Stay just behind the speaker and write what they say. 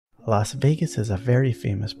Las Vegas is a very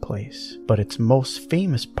famous place, but its most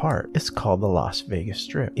famous part is called the Las Vegas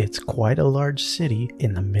Strip. It's quite a large city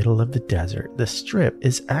in the middle of the desert. The Strip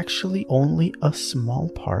is actually only a small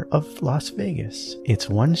part of Las Vegas. It's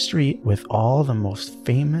one street with all the most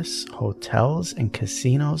famous hotels and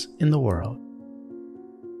casinos in the world.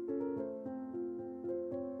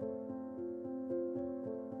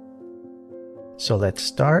 So let's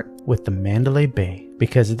start with the Mandalay Bay,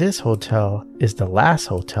 because this hotel is the last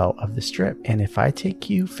hotel of the Strip. And if I take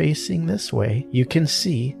you facing this way, you can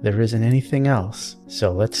see there isn't anything else.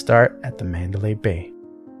 So let's start at the Mandalay Bay.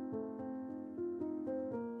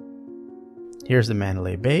 Here's the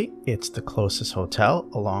Mandalay Bay. It's the closest hotel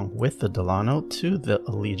along with the Delano to the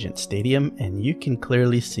Allegiant Stadium, and you can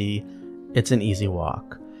clearly see it's an easy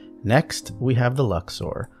walk. Next, we have the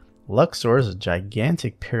Luxor. Luxor is a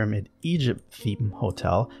gigantic pyramid Egypt theme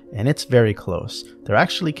hotel, and it's very close. They're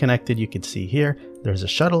actually connected. You can see here there's a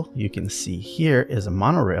shuttle. You can see here is a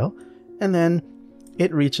monorail, and then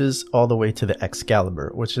it reaches all the way to the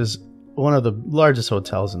Excalibur, which is one of the largest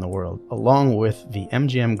hotels in the world, along with the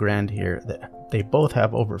MGM Grand here. That they both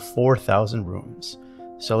have over 4,000 rooms.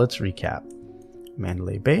 So let's recap.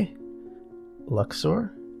 Mandalay Bay,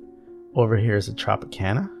 Luxor, over here is the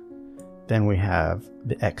Tropicana. Then we have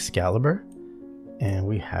the Excalibur, and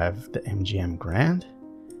we have the MGM Grand,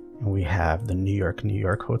 and we have the New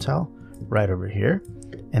York Hotel right over here.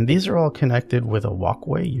 And these are all connected with a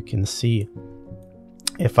walkway. You can see,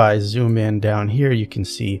 if I zoom in down here, you can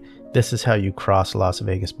see this is how you cross Las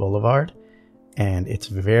Vegas Boulevard, and it's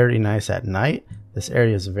very nice at night. This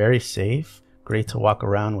area is very safe, great to walk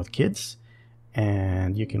around with kids,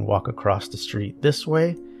 and you can walk across the street this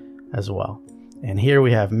way as well. And here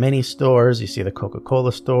we have many stores. You see the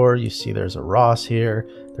Coca-Cola store. You see there's a Ross here.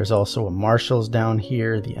 There's also a Marshall's down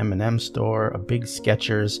here, the M&M store, a big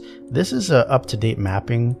Skechers. This is a up-to-date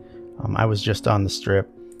mapping. I was just on the Strip,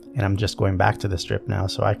 and I'm just going back to the Strip now,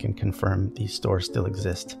 so I can confirm these stores still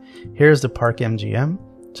exist. Here's the Park MGM.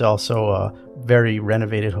 It's also a very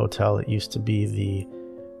renovated hotel. It used to be the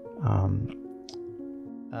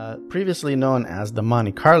previously known as the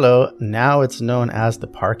Monte Carlo. Now it's known as the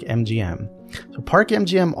Park MGM. So Park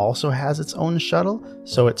MGM also has its own shuttle.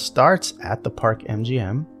 So it starts at the Park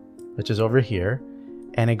MGM, which is over here,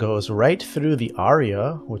 and it goes right through the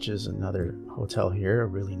Aria, which is another hotel here, a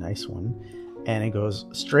really nice one. And it goes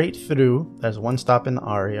straight through. There's one stop in the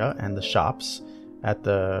Aria and the shops at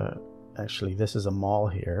the, actually this is a mall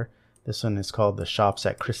here. This one is called the Shops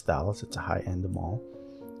at Cristales. It's a high-end mall.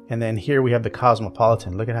 And then here we have the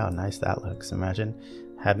Cosmopolitan. Look at how nice that looks. Imagine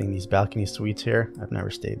having these balcony suites here. I've never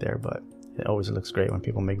stayed there, but it always looks great when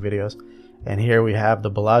people make videos. And here we have the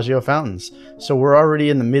Bellagio fountains. So we're already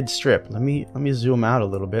in the mid-strip. Let me zoom out a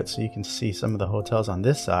little bit so you can see some of the hotels on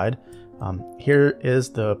this side. Here is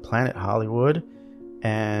the Planet Hollywood,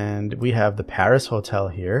 and we have the Paris Hotel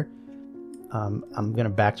here. I'm going to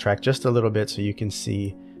backtrack just a little bit so you can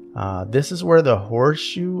see. This is where the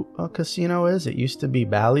Horseshoe Casino is. It used to be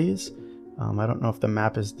Bally's. I don't know if the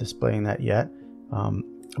map is displaying that yet,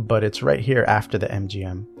 but it's right here after the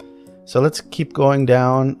MGM. So let's keep going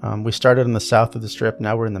down. We started on the south of the Strip.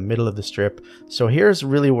 Now we're in the middle of the Strip. So here's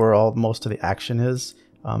really where most of the action is.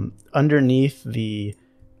 Underneath the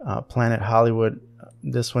Planet Hollywood,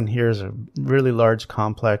 this one here is a really large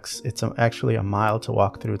complex. It's actually a mile to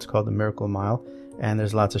walk through. It's called the Miracle Mile. And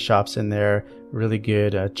there's lots of shops in there, really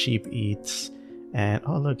good cheap eats. And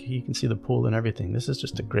oh look, you can see the pool and everything. This is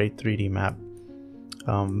just a great 3D map.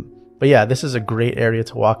 But yeah, this is a great area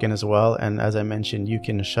to walk in as well. And as I mentioned, you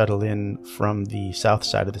can shuttle in from the south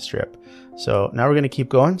side of the Strip. So now we're going to keep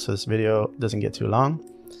going so this video doesn't get too long.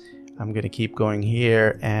 I'm going to keep going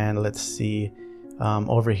here, and let's see.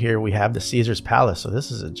 Over here we have the Caesar's Palace. So this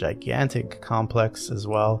is a gigantic complex as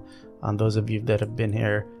well. Those of you that have been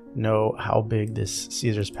here know how big this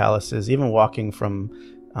Caesar's Palace is. Even walking from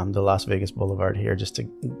the Las Vegas Boulevard here just to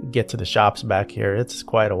get to the shops back here, it's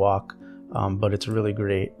quite a walk. But it's really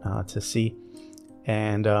great to see.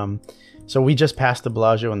 And so we just passed the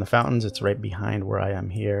Bellagio and the fountains. It's right behind where I am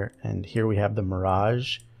here. And here we have the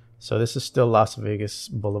Mirage. So this is still Las Vegas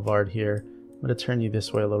Boulevard here. I'm going to turn you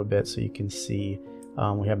this way a little bit so you can see.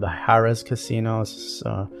 We have the Harrah's Casino.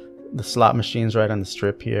 The slot machines right on the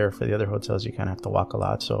Strip here. For the other hotels, you kind of have to walk a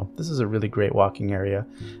lot. So this is a really great walking area.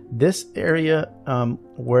 This area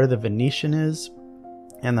where the Venetian is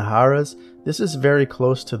and the Harrah's, this is very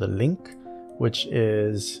close to the Link, which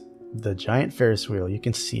is the giant Ferris wheel. You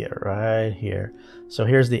can see it right here. So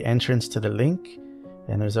here's the entrance to the Link,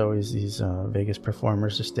 and there's always these Vegas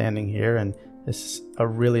performers just standing here, and this is a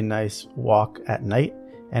really nice walk at night,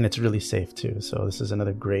 and it's really safe too. So this is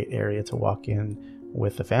another great area to walk in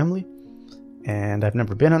with the family. And I've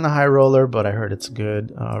never been on the high roller, but I heard it's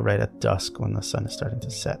good right at dusk when the sun is starting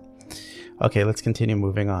to set. Okay, let's continue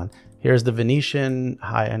moving on. Here's the Venetian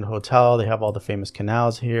high-end hotel. They have all the famous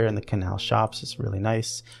canals here and the canal shops. It's really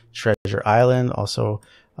nice. Treasure Island, also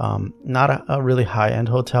not a really high-end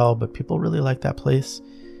hotel, but people really like that place.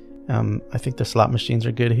 I think the slot machines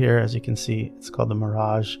are good here. As you can see, it's called the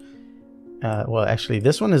Mirage. Well, actually,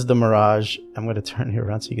 this one is the Mirage. I'm going to turn here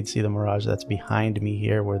around so you can see the Mirage that's behind me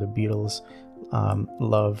here, where the Beatles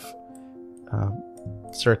love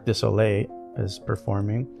Cirque du Soleil is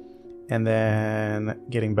performing. And then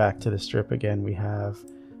getting back to the Strip again, we have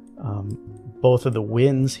both of the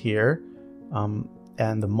Winds here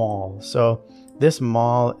and the mall. So this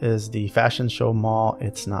mall is the fashion show mall.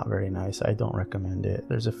 It's not very nice. I don't recommend it.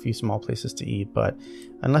 There's a few small places to eat, but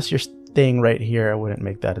unless you're staying right here, I wouldn't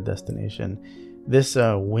make that a destination. This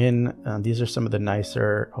Wynn, these are some of the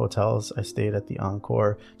nicer hotels. I stayed at the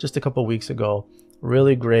Encore just a couple weeks ago.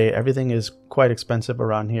 Really great. Everything is quite expensive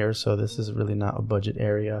around here, so this is really not a budget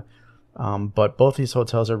area. But both these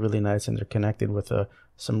hotels are really nice, and they're connected with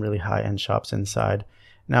some really high-end shops inside.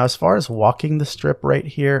 Now, as far as walking the Strip right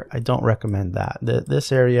here, I don't recommend that.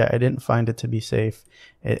 This area, I didn't find it to be safe.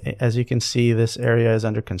 As you can see, this area is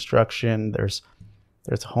under construction. There's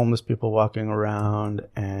homeless people walking around,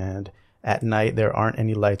 and at night there aren't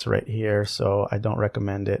any lights right here, so I don't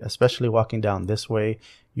recommend it. Especially walking down this way,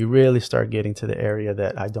 you really start getting to the area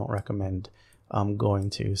that I don't recommend going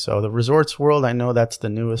to. So the Resorts World, I know that's the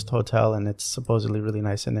newest hotel, and it's supposedly really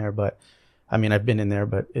nice in there, but I mean, I've been in there,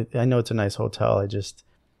 but I know it's a nice hotel.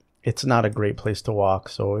 It's not a great place to walk.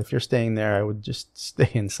 So if you're staying there, I would just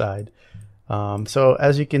stay inside. So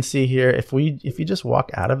as you can see here, if you just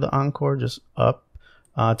walk out of the Encore, just up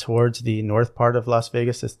towards the north part of Las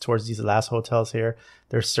Vegas, it's towards these last hotels here.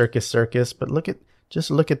 There's Circus, but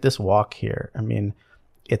just look at this walk here. I mean,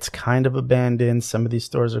 it's kind of abandoned. Some of these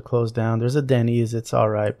stores are closed down. There's a Denny's, it's all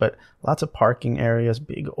right, but lots of parking areas,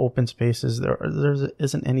 big open spaces. There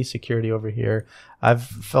isn't any security over here. I've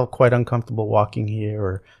felt quite uncomfortable walking here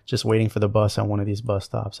or just waiting for the bus on one of these bus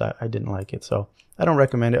stops. I didn't like it, so I don't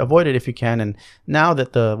recommend it. Avoid it if you can. And now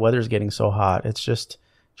that the weather's getting so hot, it's just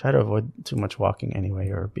try to avoid too much walking anyway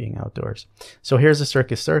or being outdoors. So here's the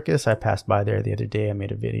Circus. I passed by there the other day. I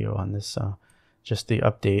made a video on this, just the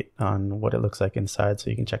update on what it looks like inside, so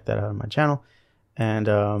you can check that out on my channel. And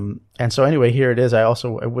so anyway, here it is. I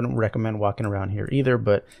wouldn't recommend walking around here either,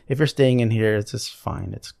 but if you're staying in here, it's just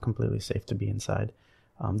fine. It's completely safe to be inside.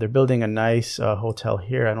 They're building a nice hotel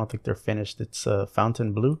here. I don't think they're finished. It's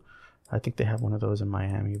Fountain Blue. I think they have one of those in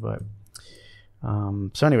Miami, but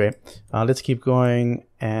so anyway, let's keep going.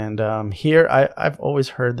 And here, I've always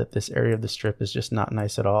heard that this area of the Strip is just not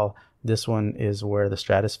nice at all. This one is where the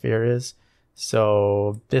Stratosphere is.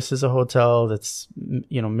 So this is a hotel that's,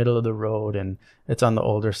 middle of the road, and it's on the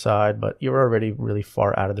older side, but you're already really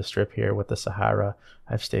far out of the Strip here with the Sahara.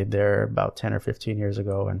 I've stayed there about 10 or 15 years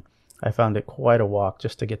ago, and I found it quite a walk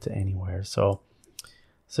just to get to anywhere. So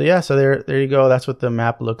yeah, so there you go. That's what the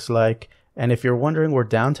map looks like. And if you're wondering where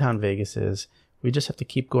downtown Vegas is, we just have to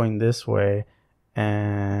keep going this way,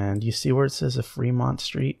 and you see where it says a Fremont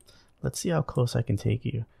Street? Let's see how close I can take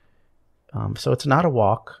you. So it's not a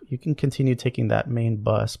walk. You can continue taking that main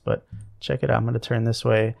bus, but check it out. I'm going to turn this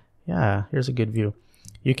way. Yeah, here's a good view.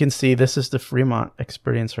 You can see this is the Fremont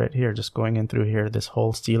experience right here. Just going in through here, this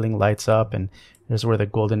whole ceiling lights up, and there's where the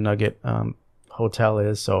Golden Nugget hotel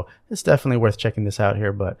is. So it's definitely worth checking this out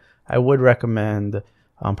here, but I would recommend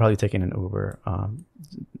probably taking an Uber.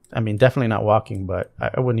 I mean, definitely not walking, but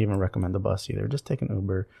I wouldn't even recommend the bus either. Just take an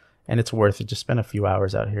Uber, and it's worth it. Just spend a few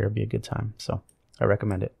hours out here. It'd be a good time. So I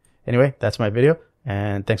recommend it. Anyway, that's my video,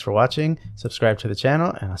 and thanks for watching. Subscribe to the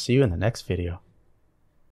channel, and I'll see you in the next video.